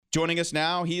Joining us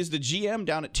now, he is the GM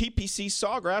down at TPC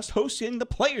Sawgrass, hosting the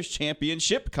Players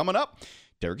Championship coming up.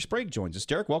 Derek Sprague joins us.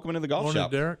 Derek, welcome into the golf Morning,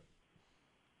 shop. Derek.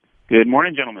 Good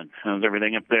morning, gentlemen. How's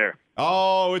everything up there?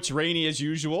 Oh, it's rainy as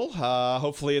usual.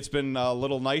 Hopefully it's been a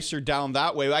little nicer down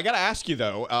that way. I got to ask you,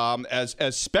 though, as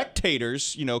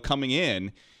spectators, coming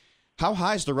in, how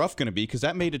high is the rough going to be? Because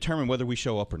that may determine whether we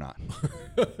show up or not.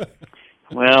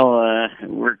 Well,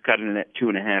 we're cutting it at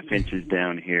 2.5 inches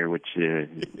down here, which will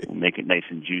make it nice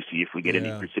and juicy if we get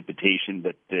any precipitation.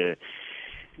 But the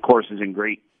course is in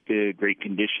great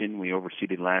condition. We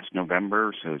overseeded last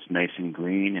November, so it's nice and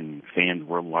green, and fans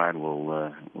worldwide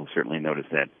will certainly notice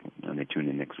that when they tune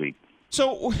in next week.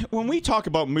 So when we talk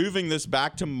about moving this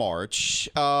back to March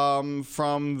from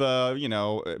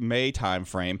the May time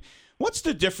frame, what's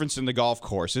the difference in the golf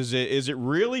course? Is it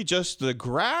really just the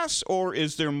grass, or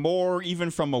is there more even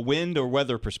from a wind or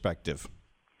weather perspective?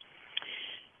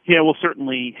 Yeah, well,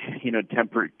 certainly,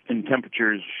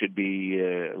 temperatures should be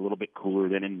a little bit cooler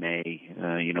than in May,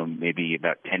 maybe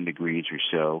about 10 degrees or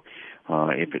so,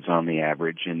 if it's on the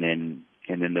average. And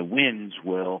then the winds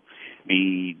will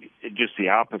be just the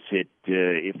opposite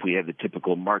if we have the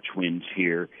typical March winds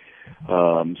here.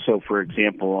 So, for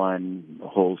example, on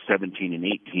holes 17 and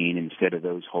 18, instead of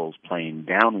those holes playing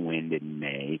downwind in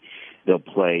May, they'll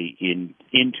play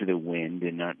into the wind,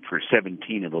 and for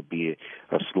 17 it'll be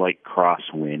a slight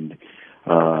crosswind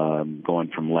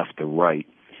going from left to right.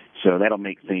 So that'll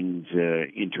make things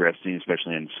interesting,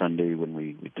 especially on Sunday when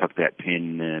we tuck that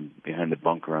pin behind the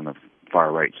bunker on the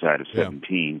far right side of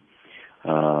 17.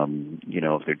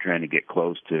 If they're trying to get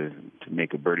close to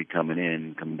make a birdie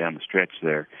coming down the stretch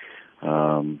there,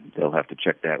 they'll have to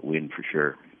check that wind for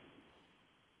sure.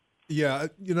 Yeah,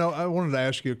 I wanted to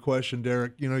ask you a question,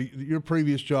 Derek. Your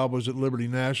previous job was at Liberty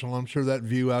National. I'm sure that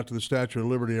view out to the Statue of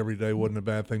Liberty every day wasn't a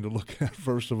bad thing to look at,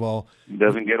 first of all. It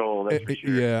doesn't get old, that's for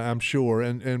sure. Yeah, I'm sure.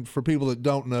 And for people that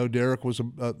don't know, Derek was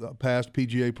a past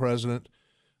PGA president.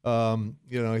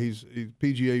 He's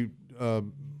PGA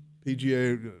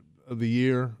of the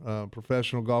Year,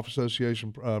 Professional Golf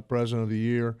Association President of the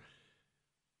Year.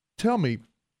 Tell me,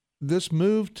 this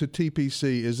move to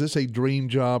TPC, is this a dream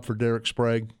job for Derek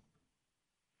Sprague?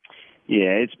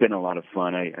 Yeah, it's been a lot of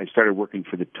fun. I started working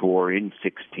for the Tour in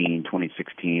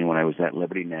 2016, when I was at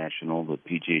Liberty National. The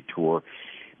PGA Tour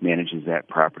manages that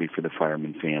property for the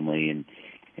Fireman family, and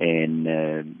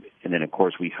then of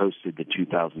course we hosted the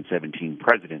 2017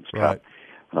 President's Cup.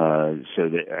 So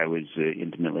that I was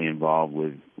intimately involved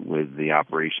with the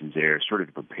operations there, sort of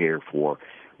to prepare for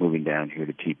moving down here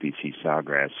to TPC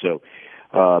Sawgrass. So,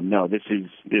 no, this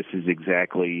is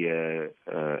exactly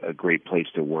a great place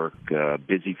to work.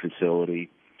 Busy facility.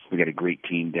 We got a great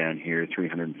team down here.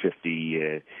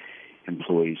 350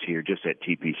 employees here just at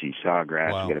TPC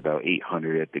Sawgrass. Wow. We got about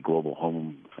 800 at the global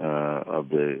home of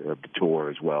the tour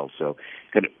as well. So,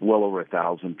 got well over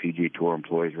 1,000 PGA Tour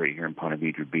employees right here in Ponte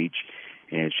Vedra Beach.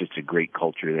 And it's just a great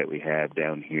culture that we have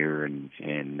down here, and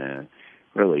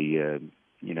really,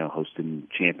 hosting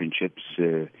championships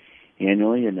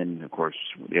annually, and then of course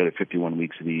the other 51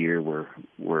 weeks of the year,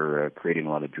 we're creating a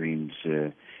lot of dreams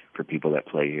for people that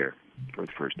play here for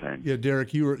the first time. Yeah,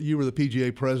 Derek, you were the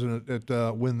PGA president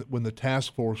at when the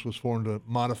task force was formed to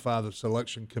modify the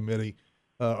selection committee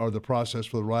or the process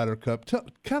for the Ryder Cup.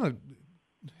 Kind of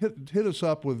hit us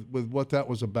up with what that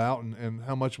was about and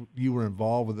how much you were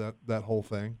involved with that whole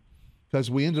thing,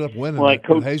 because we ended up winning at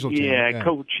Hazeltine. Yeah, I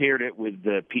co-chaired it with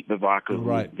Pete Bavacca, who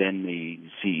was then the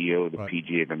CEO of the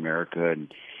PGA of America,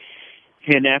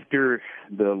 and after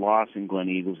the loss in Glen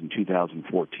Eagles in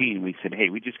 2014, we said, hey,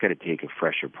 we just got to take a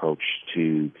fresh approach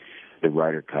to the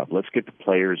Ryder Cup. Let's get the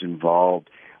players involved.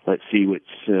 Let's see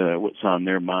what's on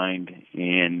their mind,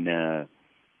 and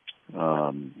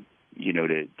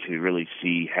to really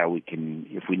see how we can,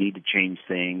 if we need to change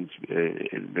things.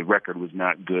 The record was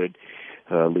not good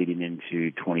leading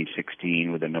into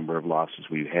 2016 with a number of losses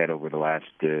we've had over the last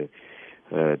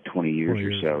 20 years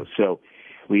or so. So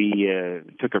we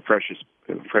took a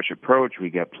fresh approach. We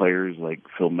got players like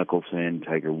Phil Mickelson,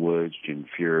 Tiger Woods, Jim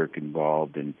Furyk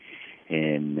involved, and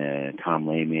Tom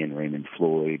Lehman, Raymond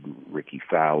Floyd, Ricky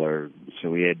Fowler. So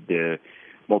we had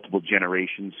multiple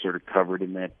generations sort of covered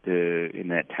in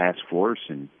that task force,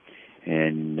 and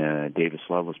Davis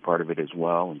Love was part of it as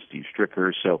well, and Steve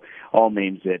Stricker. So all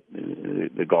names that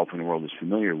the golfing world is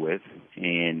familiar with,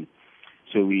 and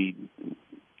so we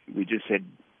just said,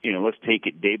 let's take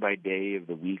it day by day of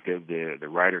the week of the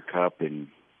Ryder Cup. And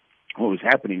what was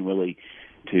happening really,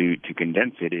 to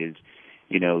condense it, is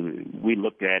we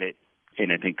looked at it,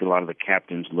 and I think a lot of the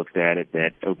captains looked at it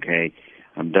that, okay,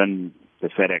 I'm done the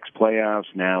FedEx playoffs.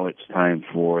 Now it's time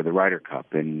for the Ryder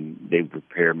Cup, and they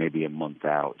prepare maybe a month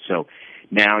out. So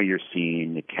now you're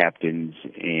seeing the captains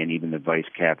and even the vice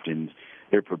captains,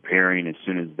 they're preparing as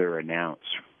soon as they're announced,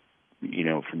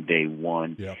 from day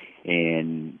one. Yep.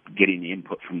 And getting the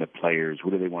input from the players.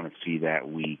 What do they want to see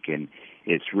that week? And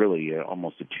it's really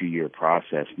almost a 2-year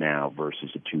process now versus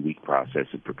a 2-week process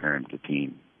of preparing the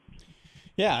team.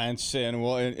 Yeah, it's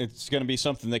going to be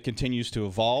something that continues to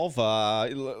evolve.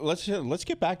 Let's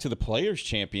get back to the Players'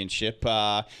 Championship.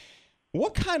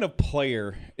 What kind of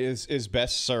player is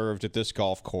best served at this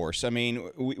golf course? I mean,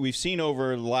 we've seen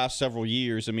over the last several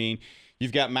years. I mean,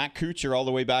 you've got Matt Kuchar all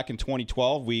the way back in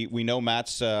 2012. We know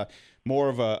Matt's more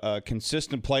of a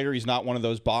consistent player. He's not one of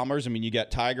those bombers. I mean, you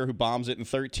got Tiger, who bombs it in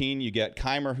 13. You got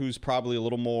Keimer, who's probably a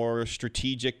little more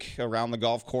strategic around the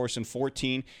golf course in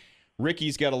 14.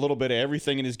 Ricky's got a little bit of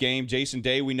everything in his game. Jason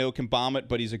Day, we know, can bomb it,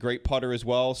 but he's a great putter as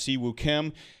well. Siwoo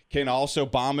Kim can also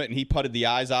bomb it, and he putted the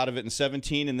eyes out of it in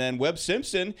 17. And then Webb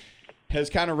Simpson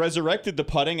has kind of resurrected the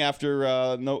putting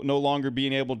after no longer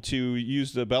being able to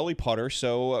use the belly putter.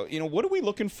 So, what are we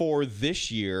looking for this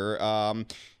year?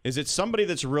 Is it somebody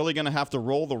that's really going to have to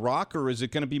roll the rock, or is it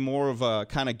going to be more of a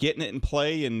kind of getting it in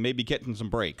play and maybe getting some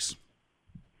breaks?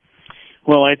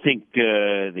 Well, I think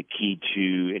the key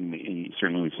to, and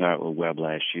certainly we saw it with Webb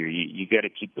last year, you got to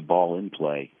keep the ball in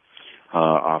play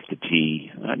off the tee.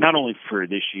 Not only for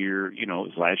this year, it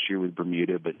was last year with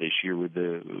Bermuda, but this year with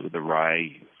the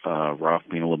Rye rough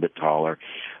being a little bit taller,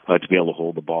 to be able to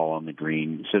hold the ball on the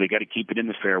green. So they got to keep it in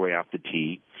the fairway off the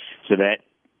tee. So that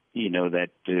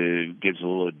gives a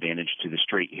little advantage to the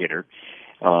straight hitter.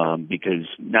 Because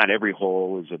not every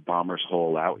hole is a bomber's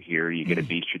hole out here. You got to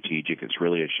be strategic. It's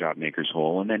really a shot maker's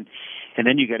hole, and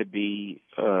then you got to be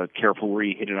careful where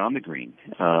you hit it on the green,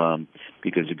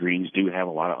 because the greens do have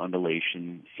a lot of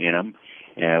undulation in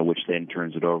them, which then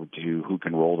turns it over to who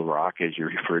can roll the rock, as you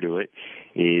refer to it.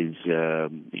 Is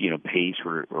pace.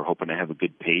 We're hoping to have a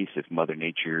good pace if Mother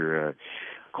Nature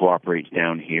cooperates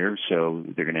down here, so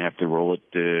they're going to have to roll it,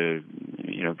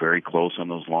 very close on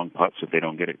those long putts if they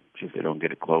don't get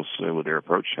it close with their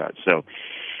approach shot. So,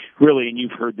 really, and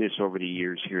you've heard this over the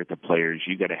years here at the Players,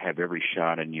 you got to have every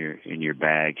shot in your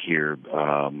bag here,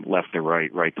 left to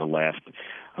right, right to left.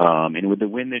 And with the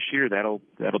win this year, that'll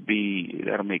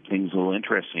make things a little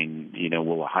interesting.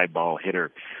 Will a high ball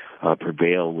hitter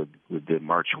prevail with the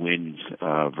March winds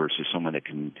versus someone that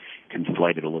can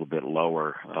flight it a little bit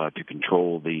lower to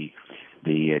control the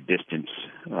distance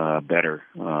better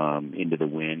into the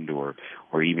wind or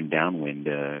even downwind,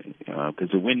 because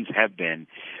the winds have been,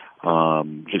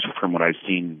 just from what I've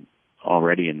seen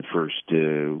already in the first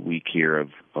week here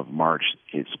of March,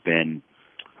 it's been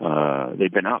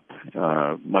they've been up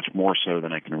much more so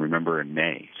than I can remember in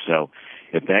May. So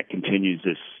if that continues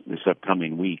this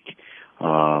upcoming week,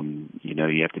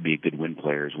 you have to be a good wind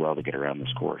player as well to get around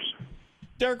this course.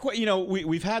 Derek,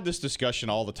 we've had this discussion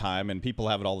all the time, and people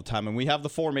have it all the time, and we have the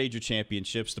 4 major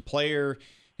championships. The Player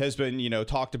has been,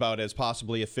 talked about as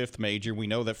possibly a 5th major. We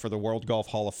know that for the World Golf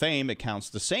Hall of Fame, it counts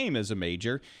the same as a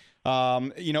major.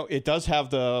 It does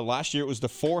have last year it was the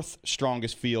 4th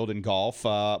strongest field in golf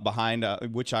behind,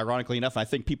 which ironically enough, I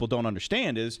think people don't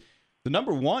understand, is the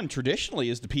number 1 traditionally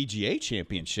is the PGA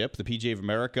Championship, the PGA of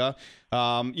America.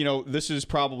 This is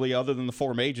probably, other than the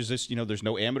 4 majors, there's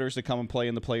no amateurs that come and play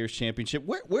in the Players Championship.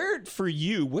 Where for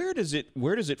you, where does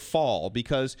it fall?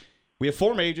 Because we have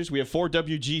 4 majors, we have 4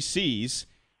 WGCs,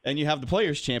 and you have the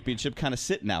Players Championship kind of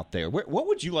sitting out there. What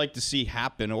would you like to see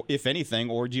happen, or if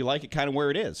anything, or do you like it kind of where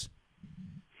it is?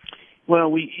 Well,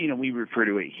 we refer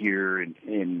to it here,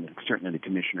 and certainly the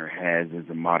commissioner has, as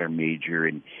a modern major,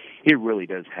 and it really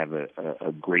does have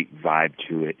a great vibe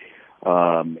to it.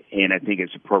 And I think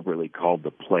it's appropriately called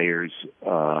the Players.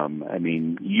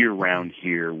 Year-round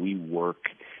here, we work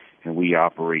and we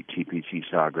operate TPC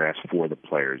Sawgrass for the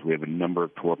Players. We have a number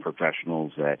of tour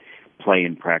professionals that play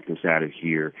and practice out of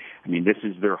here. This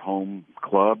is their home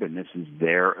club, and this is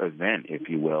their event, if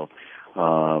you will.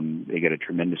 They get a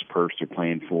tremendous purse they're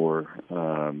playing for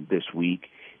this week.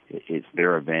 It's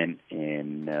their event,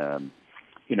 and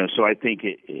so I think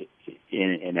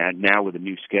now with a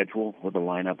new schedule, with the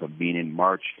lineup of being in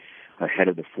March ahead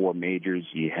of the 4 majors,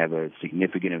 you have a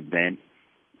significant event,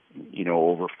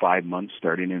 over 5 months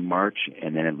starting in March,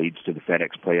 and then it leads to the FedEx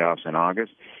playoffs in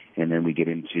August, and then we get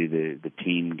into the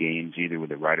team games either with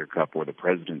the Ryder Cup or the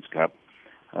President's Cup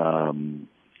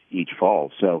each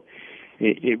fall. So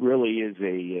it really is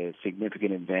a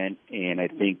significant event, and I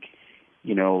think,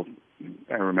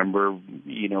 I remember,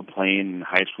 playing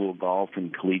high school golf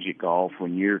and collegiate golf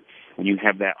when you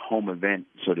have that home event,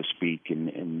 so to speak,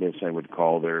 and this I would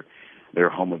call their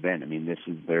home event. This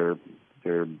is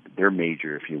their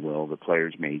major, if you will, the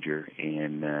Players Major,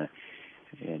 and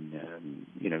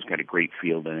it's got a great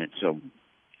field in it. So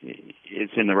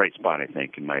it's in the right spot, I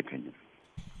think, in my opinion.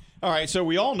 All right, so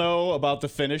we all know about the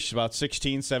finish, about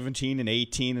 16, 17, and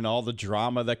 18, and all the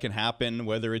drama that can happen,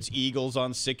 whether it's eagles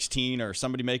on 16 or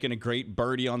somebody making a great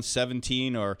birdie on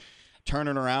 17 or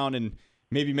turning around and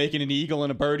maybe making an eagle and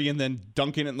a birdie and then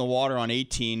dunking it in the water on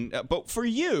 18. But for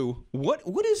you,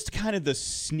 what is kind of the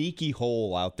sneaky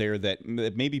hole out there that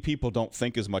maybe people don't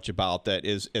think as much about that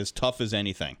is as tough as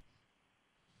anything?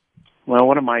 Well,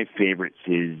 one of my favorites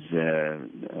is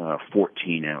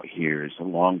 14 out here. It's a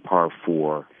long par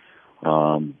 4.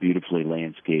 Beautifully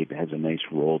landscaped. It has a nice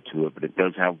roll to it, but it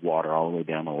does have water all the way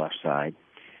down the left side.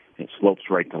 It slopes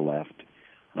right to left.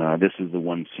 This is the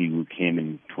one Siwoo Kim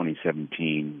in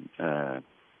 2017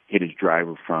 hit his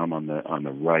driver from on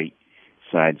the right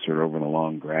side, sort of over the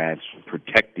long grass,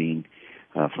 protecting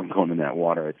from going in that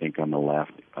water, I think, on the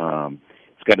left.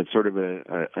 It's got a sort of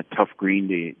a tough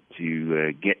green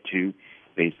to get to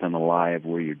based on the lie of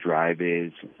where your drive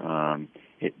is.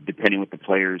 Depending what the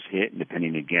players hit and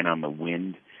depending, again, on the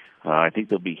wind. I think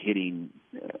they'll be hitting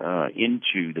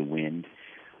into the wind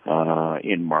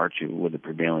in March with the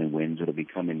prevailing winds. It'll be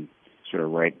coming sort of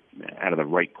right out of the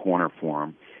right corner for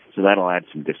them. So that'll add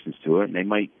some distance to it. And they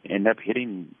might end up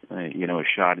hitting, a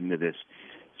shot into this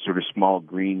sort of small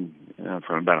green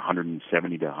from about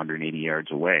 170 to 180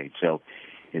 yards away. So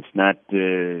it's not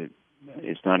a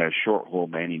short hole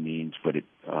by any means, but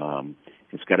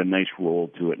it's got a nice roll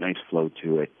to it, nice flow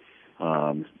to it.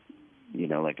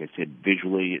 Like I said,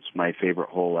 visually, it's my favorite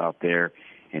hole out there,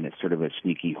 and it's sort of a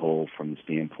sneaky hole from the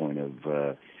standpoint of,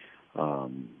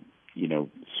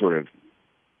 sort of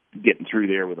getting through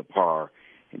there with a par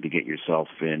and to get yourself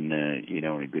in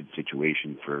a good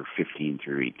situation for 15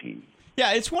 through 18.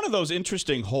 Yeah, it's one of those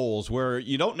interesting holes where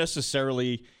you don't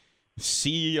necessarily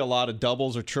see a lot of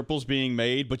doubles or triples being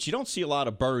made, but you don't see a lot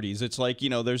of birdies. It's like,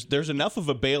 there's enough of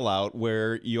a bailout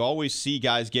where you always see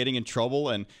guys getting in trouble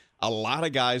and a lot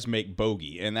of guys make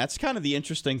bogey. And that's kind of the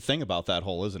interesting thing about that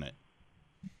hole, isn't it?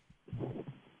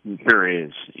 There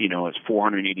is. It's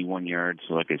 481 yards.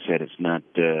 So like I said, it's not,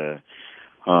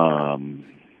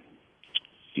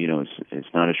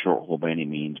 it's not a short hole by any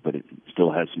means, but it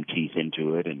still has some teeth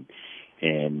into it. And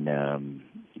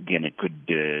again, it could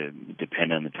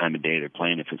depend on the time of day they're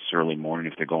playing. If it's early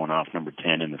morning, if they're going off number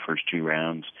 10 in the first 2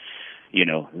 rounds,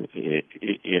 it'll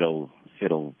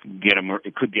get them.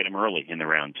 It could get them early in the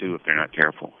round too if they're not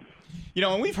careful.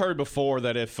 And we've heard before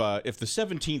that if the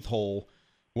 17th hole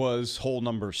was hole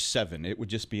number 7, it would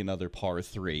just be another par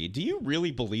 3. Do you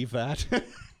really believe that?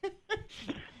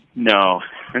 No,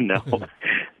 not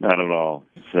at all.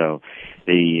 So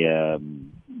the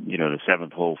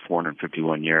 7th hole,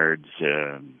 451 yards, is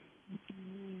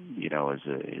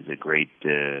a great.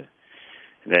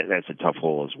 That's a tough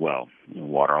hole as well.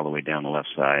 Water all the way down the left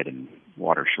side and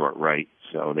water short right.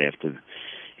 So they have to,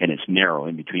 and it's narrow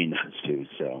in between those two.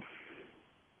 So,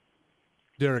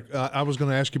 Derek, I was going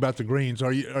to ask you about the greens.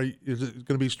 Is it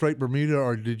going to be straight Bermuda,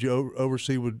 or did you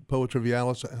oversee with Poa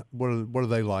Trivialis? What are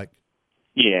they like?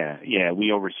 Yeah, we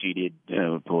overseeded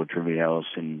Poa Trivialis,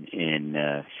 and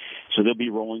so they'll be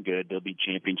rolling good. They'll be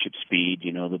championship speed.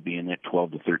 They'll be in that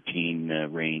 12 to 13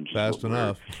 range. Fast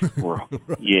enough.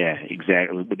 Yeah,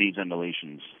 exactly. With these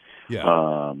undulations. Yeah.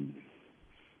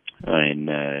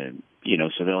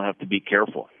 So they'll have to be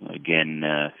careful. Again,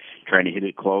 trying to hit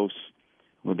it close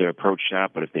with their approach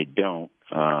shot, but if they don't,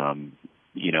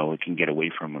 it can get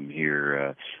away from them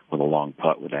here with a long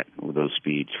putt with those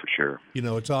speeds for sure.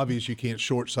 It's obvious you can't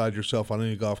short side yourself on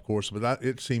any golf course, but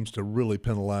it seems to really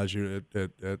penalize you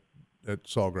at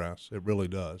Sawgrass. It really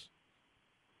does.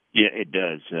 Yeah, it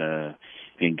does.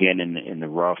 Again, in the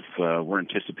rough, we're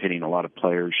anticipating a lot of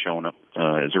players showing up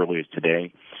as early as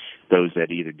today. Those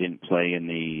that either didn't play in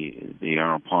the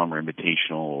Arnold Palmer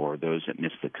Invitational or those that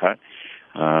missed the cut.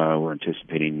 We're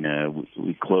anticipating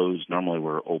we close. Normally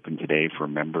we're open today for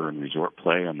member and resort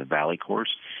play on the Valley course.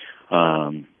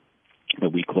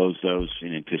 But we close those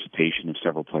in anticipation of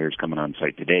several players coming on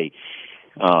site today.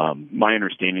 My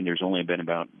understanding, there's only been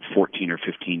about 14 or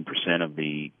 15% of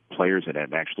the players that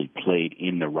have actually played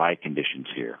in the rye conditions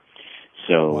here.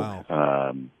 So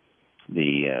wow.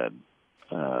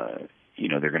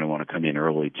 They're going to want to come in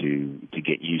early to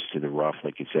get used to the rough,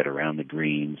 like you said, around the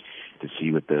greens, to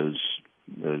see what those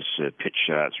pitch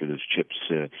shots or those chips,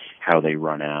 how they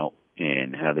run out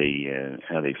and how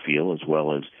they feel, as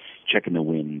well as checking the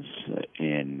winds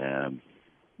and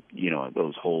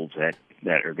those holes that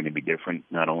are going to be different,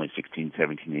 not only 16,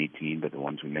 17, 18, but the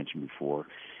ones we mentioned before.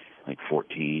 like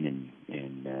 14,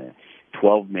 and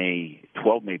 12 may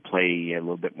play a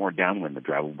little bit more downwind, the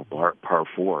drivable par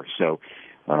 4. So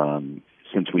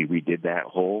since we redid that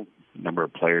hole, a number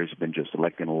of players have been just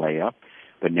electing to lay up.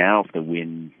 But now if the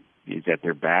wind is at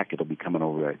their back, it'll be coming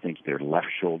over, I think, their left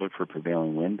shoulder for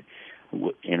prevailing wind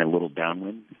and a little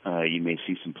downwind. You may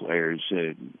see some players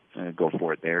go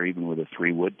for it there, even with a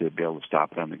 3-wood, to be able to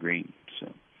stop it on the green.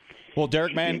 So, well,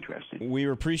 Derek, man, we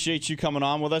appreciate you coming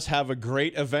on with us. Have a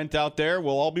great event out there.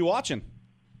 We'll all be watching.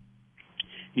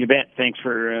 You bet. Thanks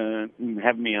for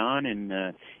having me on, and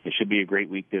it should be a great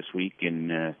week this week,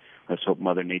 and let's hope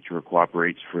Mother Nature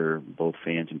cooperates for both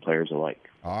fans and players alike.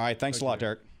 All right. Thanks a lot,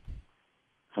 Derek.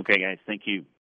 Okay, guys. Thank you.